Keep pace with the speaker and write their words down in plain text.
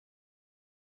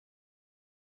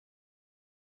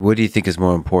What do you think is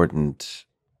more important,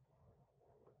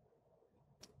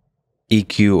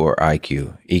 EQ or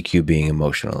IQ? EQ being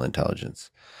emotional intelligence.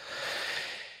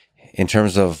 In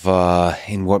terms of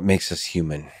in what makes us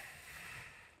human.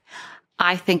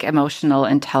 I think emotional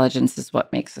intelligence is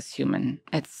what makes us human.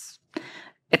 It's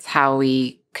how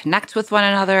we connect with one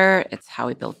another. It's how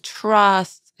we build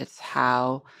trust. It's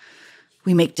how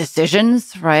we make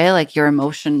decisions, right? Like your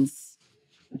emotions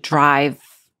drive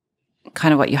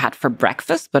kind of what you had for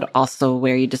breakfast, but also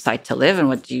where you decide to live and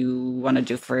what you want to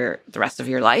do for the rest of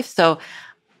your life. So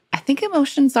I think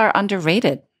emotions are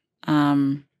underrated.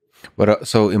 But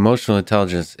so emotional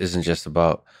intelligence isn't just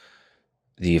about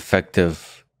the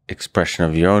effective expression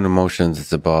of your own emotions.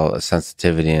 It's about a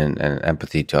sensitivity and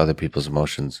empathy to other people's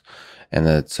emotions, and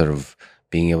that sort of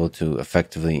being able to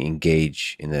effectively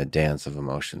engage in the dance of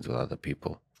emotions with other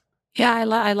people. Yeah,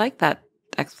 I like that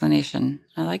explanation.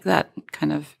 I like that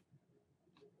kind of,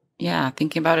 yeah,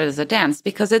 thinking about it as a dance,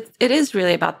 because it is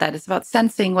really about that. It's about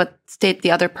sensing what state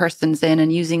the other person's in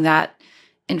and using that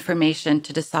information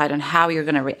to decide on how you're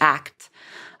going to react.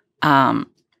 Um,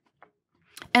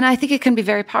 and I think it can be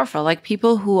very powerful. Like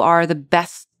people who are the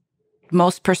best,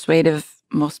 most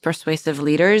persuasive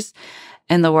leaders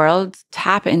in the world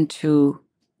tap into,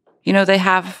 they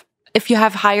have, if you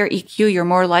have higher EQ, you're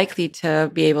more likely to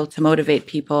be able to motivate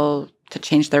people to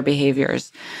change their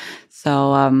behaviors.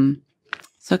 So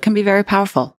it can be very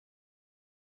powerful.